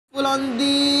On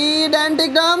the Dan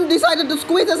Ticktum decided to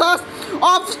squeeze us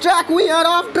off track. We are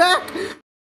off track.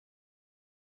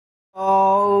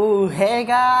 Oh, hey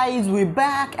guys, we're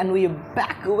back and we're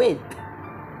back with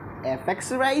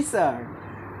FX Racer.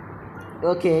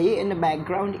 Okay, in the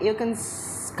background you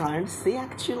can't see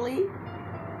actually.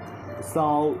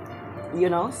 So, you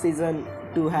know, season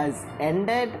 2 has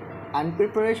ended and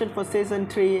preparation for season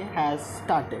 3 has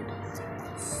started.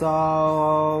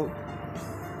 So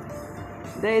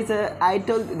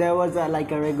there was a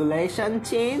regulation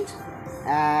change,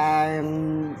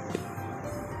 and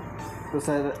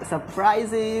the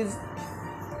surprise is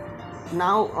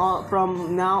now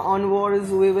from now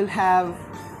onwards we will have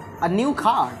a new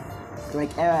car.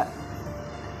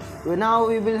 Now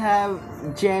we will have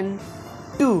Gen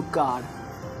 2 car.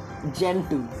 Gen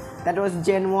 2. That was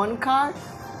Gen 1 car.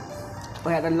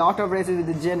 We had a lot of races with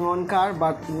the Gen 1 car,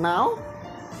 but now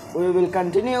we will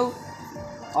continue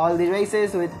all the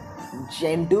races with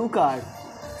Gen 2 car.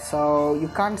 So you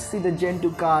can't see the Gen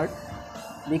 2 car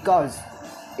because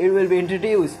it will be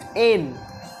introduced in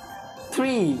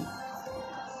 3,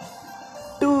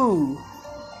 2,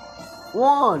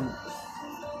 1.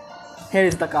 Here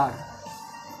is the car.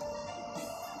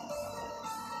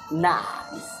 Nice.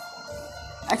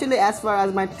 Actually, as far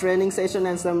as my training session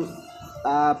and some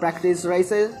practice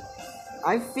races,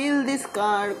 I feel this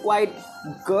car quite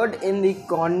good in the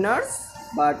corners,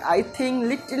 but I think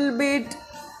little bit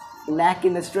lack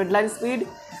in the straight line speed.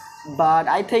 But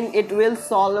I think it will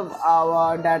solve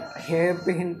our that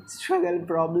hairpin struggle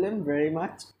problem very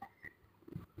much.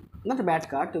 Not a bad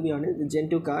car, to be honest. The Gen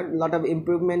 2 car, a lot of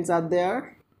improvements are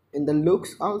there in the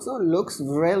looks. Also looks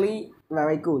really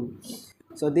very cool.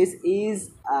 So this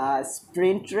is a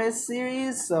sprint race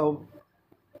series. So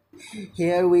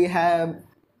here we have,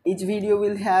 each video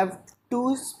will have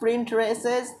 2 sprint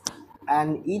races,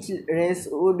 and each race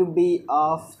would be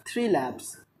of 3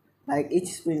 laps. Like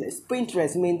each sprint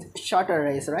race means shorter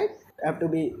race, right? You have to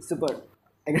be super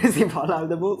aggressive all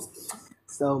the moves.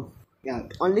 So yeah,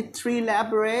 only 3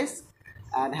 lap race,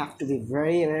 and have to be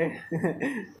very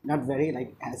not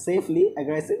very safely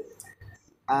aggressive.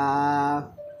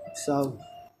 So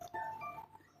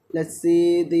let's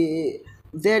see,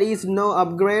 there is no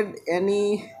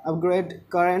any upgrade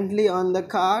currently on the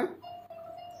car.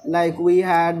 Like we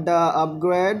had the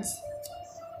upgrades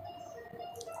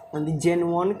on the Gen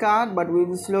 1 car, but we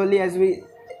will slowly as we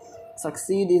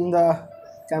succeed in the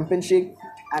championship.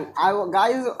 And I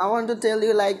want to tell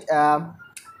you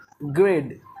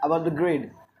about the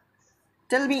grid.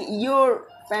 Tell me your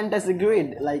fantasy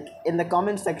grid, in the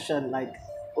comment section,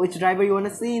 which driver you want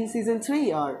to see in season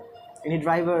 3, or any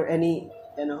driver, any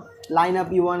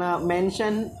lineup you want to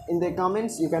mention in the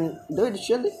comments. You can do it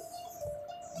surely.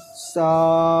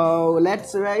 So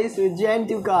let's race with Gen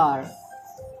 2 car.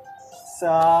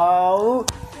 So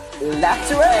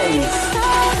let's race.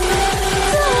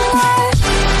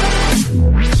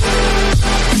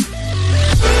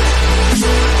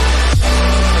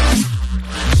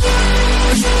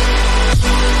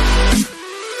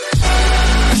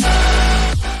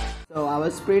 So our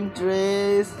sprint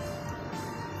race,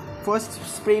 first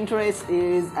sprint race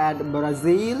is at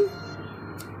Brazil.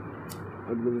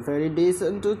 It will be very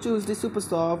decent to choose the super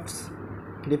softs.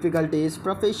 Difficulty is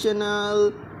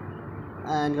professional,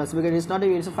 and classification is not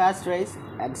even a fast race,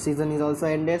 and season is also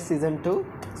ended, season 2.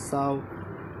 So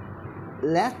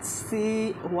let's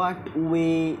see what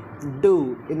we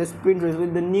do in the sprint race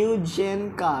with the new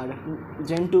Gen 2 car.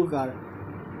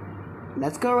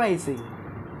 Let's go racing.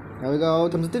 Here we go.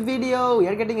 Thumbs up the video. We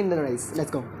are getting in the race.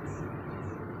 Let's go.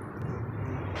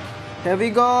 Here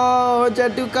we go,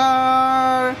 Gen 2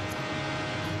 car.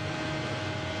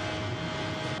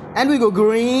 And we go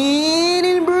green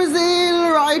in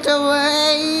Brazil right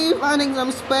away, finding some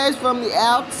space from the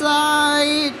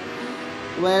outside.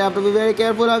 We have to be very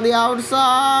careful on the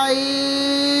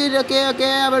outside. Okay,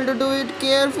 able to do it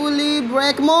carefully.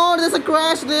 Brake more, there's a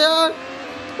crash there.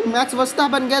 Max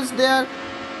Verstappen gets there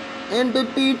into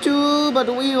P2,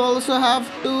 but we also have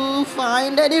to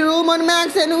find any room on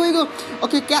Max, and here we go.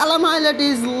 Okay, Callum Highlight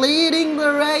is leading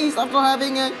the race after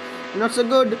having a not so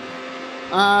good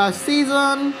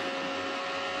season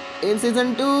in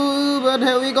season 2, but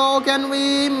here we go. Can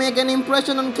we make an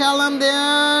impression on Callum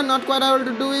there? Not quite able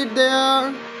to do it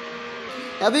there.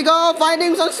 Here we go,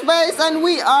 finding some space, and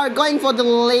we are going for the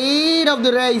lead of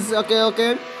the race.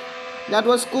 Okay, that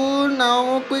was cool.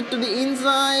 Now quick to the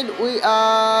inside. We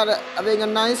are having a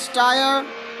nice tire,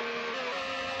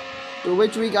 to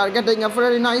which we are getting a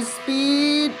very nice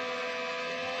speed.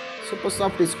 Super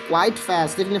soft is quite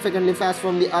fast, significantly fast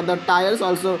from the other tires.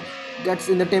 Also gets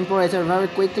in the temperature very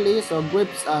quickly, so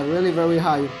grips are really very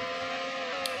high.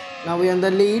 Now we are in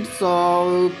the lead,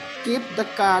 so keep the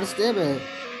car stable.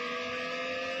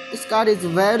 This car is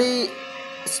very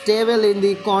stable in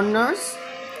the corners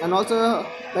and also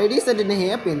very decent in the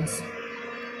hairpins.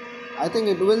 I think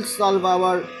it will solve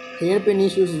our hairpin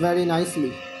issues very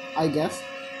nicely, I guess.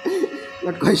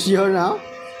 Not quite sure now.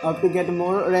 Have to get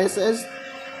more races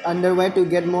underway to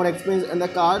get more experience in the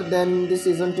car. Then the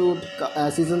season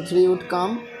 3 would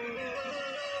come.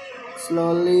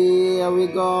 Slowly, here we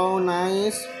go.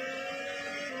 Nice.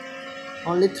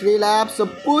 Only 3 laps, so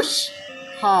push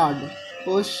hard.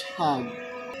 Push hard.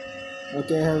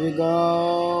 Okay, here we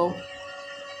go.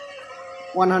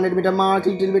 100-meter mark,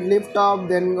 little bit lift off,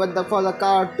 then for the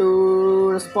car to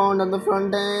respond on the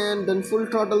front end, then full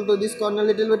throttle to this corner,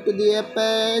 little bit to the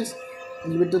apex,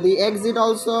 little bit to the exit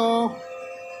also.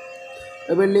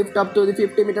 It will lift up to the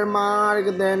 50-meter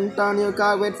mark, then turn your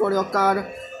car, wait for your car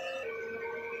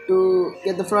to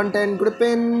get the front end grip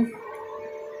in,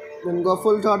 then go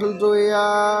full throttle to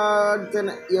here,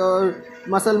 then your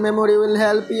muscle memory will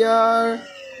help here.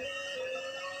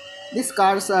 These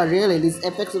cars are really, these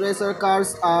FX Racer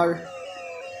cars are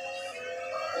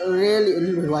really, a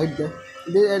little bit wide there.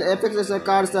 The FX Racer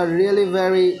cars are really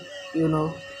very,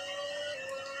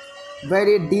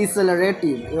 very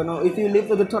decelerative. If you lift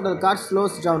the throttle, the car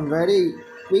slows down very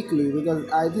quickly because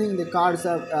I think the cars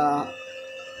have,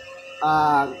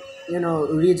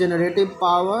 regenerative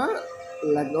power.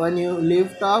 Like when you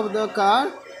lift up the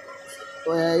car,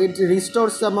 it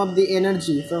restores some of the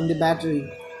energy from the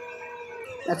battery.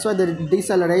 That's why the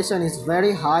deceleration is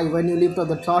very high when you lift off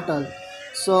the throttle.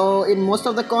 So in most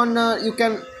of the corner you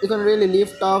can really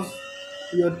lift off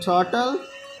your throttle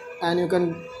and you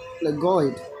can do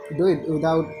it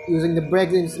without using the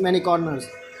brakes in many corners.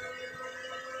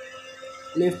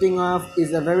 Lifting off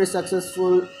is a very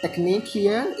successful technique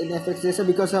here in FX Racer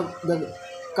because of the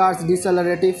car's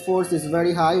decelerative force is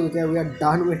very high. We are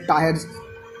done with tires,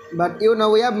 but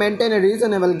we have maintained a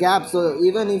reasonable gap, so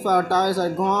even if our tires are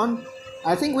gone,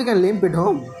 I think we can limp it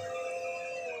home.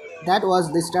 That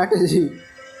was the strategy.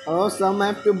 Oh, some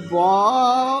have to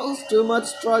boss, too much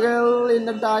struggle in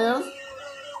the tires,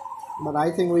 but I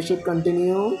think we should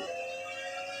continue.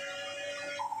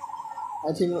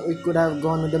 I think we could have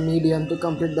gone with the medium to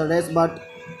complete the race, but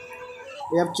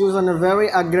we have chosen a very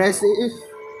aggressive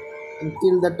and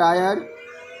kill the tire.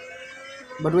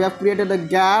 But we have created a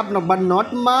gap, but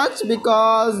not much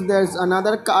because there's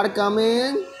another car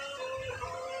coming.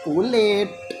 Too late.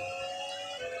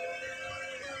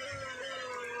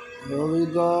 Here we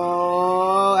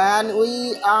go, and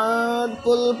we are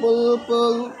pull.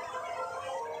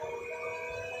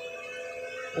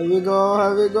 Here we go.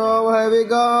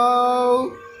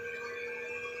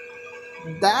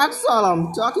 That's all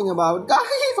I'm talking about,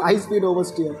 guys. High speed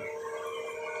oversteer.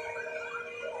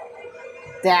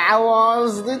 That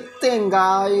was the thing,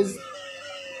 guys.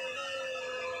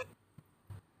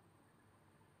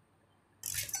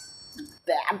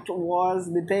 That was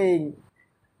the thing.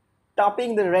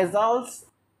 Topping the results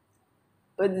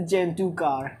with the Gen 2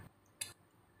 car.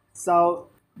 So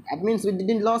that means we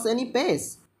didn't lose any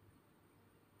pace.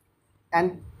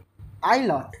 And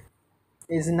Ilot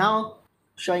is now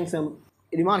showing some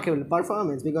remarkable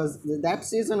performance because that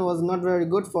season was not very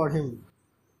good for him.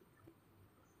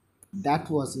 That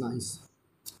was nice.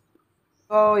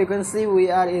 So you can see we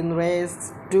are in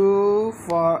race 2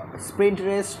 for sprint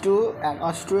race 2 at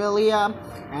Australia,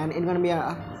 and it's gonna be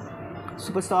a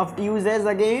super soft uses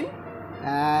again,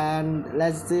 and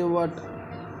let's see what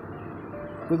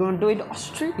we're gonna do in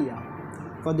Australia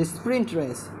for the sprint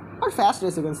race or fast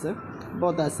race. You can say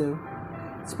both are same.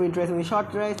 Sprint race will be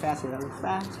short race, fast race will be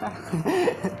fast.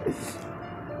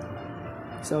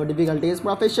 So difficulty is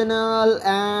professional,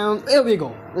 and here we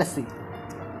go. Let's see.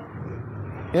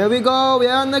 Here we go. We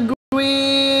are on the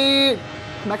green.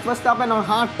 Max Verstappen on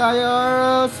hard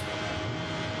tires.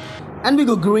 And we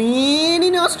go green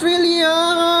in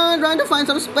Australia, trying to find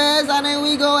some space, and then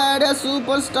we go at a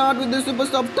super start with the super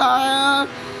soft tire,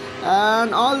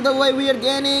 and all the way we are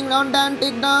gaining on Dan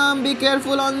Ticktum. Be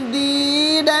careful on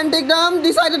the Dan Ticktum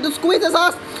decided to squeeze us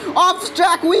off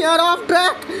track. We are off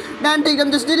track. Dan Ticktum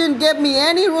just didn't give me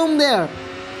any room there.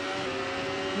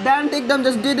 Dan Ticktum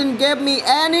just didn't give me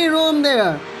any room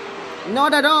there,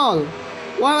 not at all.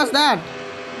 What was that?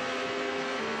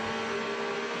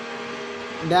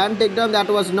 Dan Ticktum, that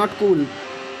was not cool.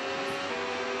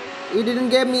 He didn't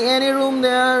give me any room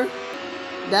there.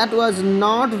 That was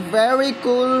not very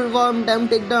cool from Dan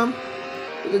Ticktum.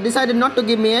 He decided not to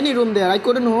give me any room there. I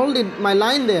couldn't hold my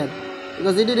line there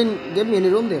because he didn't give me any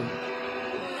room there.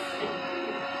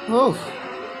 Oh,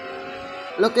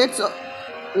 look, it's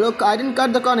Look, I didn't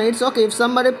cut the corner. It's okay. If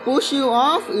somebody push you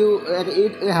off, you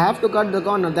have to cut the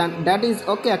corner. Then that is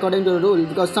okay according to the rule,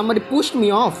 because somebody pushed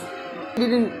me off. It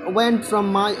didn't went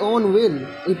from my own will.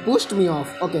 He pushed me off.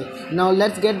 Okay, now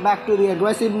let's get back to the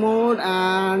aggressive mode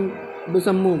and do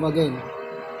some move again.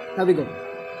 Here we go.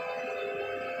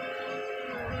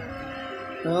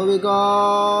 Here we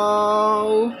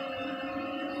go.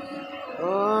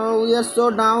 Oh, we are so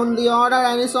down the order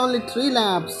and it's only 3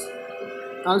 laps.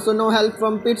 Also no help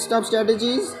from pit stop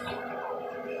strategies.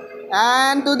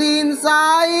 And to the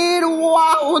inside.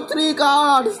 Wow, 3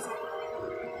 cars.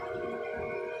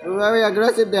 Very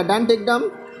aggressive there. Dan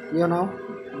Ticktum, you know,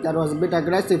 that was a bit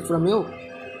aggressive from you.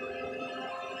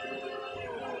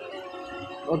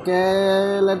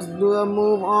 Okay, let's do a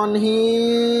move on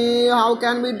here. How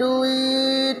can we do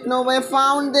it? No way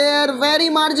found there. Very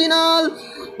marginal.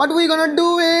 But we're gonna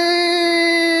do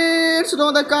it.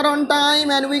 Slow the car on time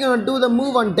and we're gonna do the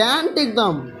move on Dan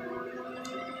Ticktum.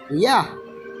 Yeah.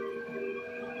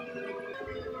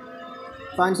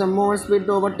 Find some more speed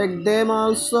to overtake them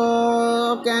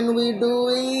also. Can we do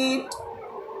it?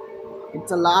 It's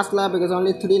the last lap because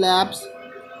only 3 laps.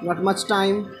 Not much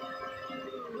time.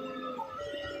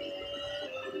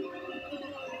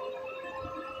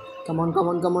 Come on, come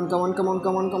on, come on, come on, come on,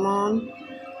 come on, come on.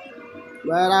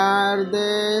 Where are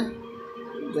they?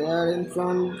 They are in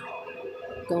front.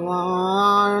 Come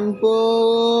on,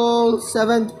 pull.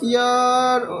 7th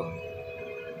gear.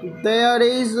 There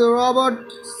is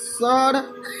Robert.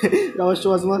 Robert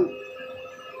was one.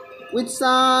 Which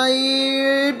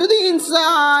side? To the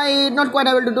inside. Not quite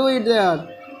able to do it there.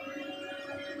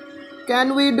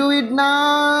 Can we do it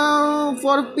now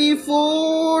for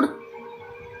P4?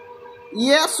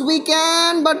 Yes, we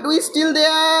can, but we still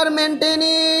there. Maintain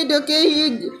it.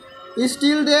 Okay, he's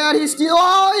still there. He's still.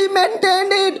 Oh, he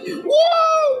maintained it.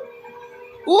 Whoa!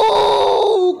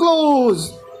 Oh,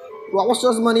 close.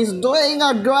 Rosasman is doing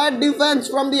a great defense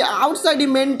from the outside. He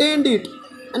maintained it,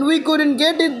 and we couldn't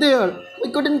get it there.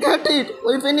 We couldn't get it.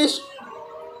 We finished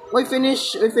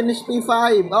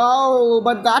P5. Oh,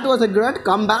 but that was a great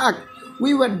comeback.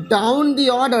 We were down the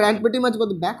order and pretty much at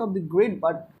the back of the grid,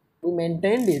 but we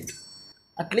maintained it.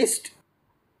 At least,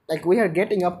 like, we are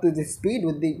getting up to the speed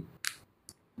with the.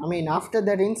 I mean, after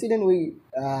that incident, we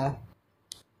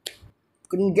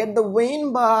couldn't get the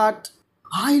win, but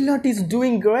Hilot is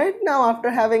doing great now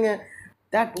after having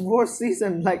that worst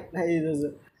season. Like, he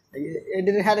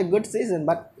didn't had a good season,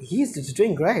 but he's just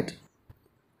doing great.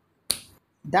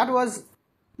 That was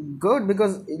good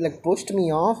because it like pushed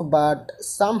me off, but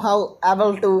somehow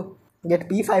able to get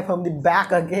P5 from the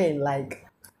back again. Like,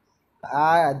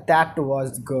 that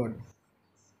was good.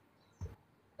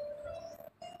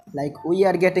 Like, we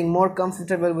are getting more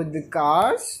comfortable with the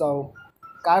cars, so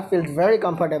car feels very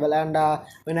comfortable. And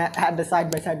when I had the side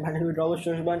by side battle with Robert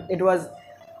Schussmann,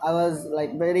 I was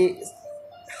like very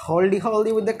holdy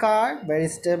with the car, very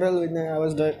stable with I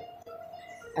was doing,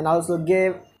 and also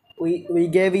we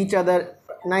gave each other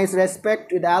nice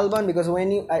respect with Albon, because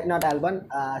when you not Albon,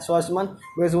 Schussmann,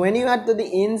 because when you are to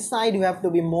the inside, you have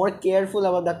to be more careful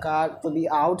about the car to the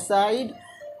outside.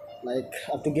 Like,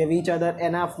 have to give each other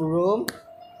enough room.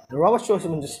 Robert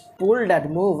Schussmann just pulled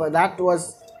that move. That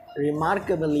was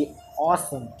remarkably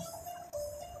awesome.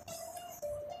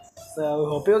 So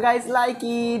hope you guys like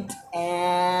it,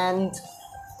 and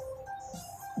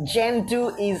Gen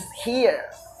 2 is here.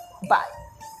 Bye.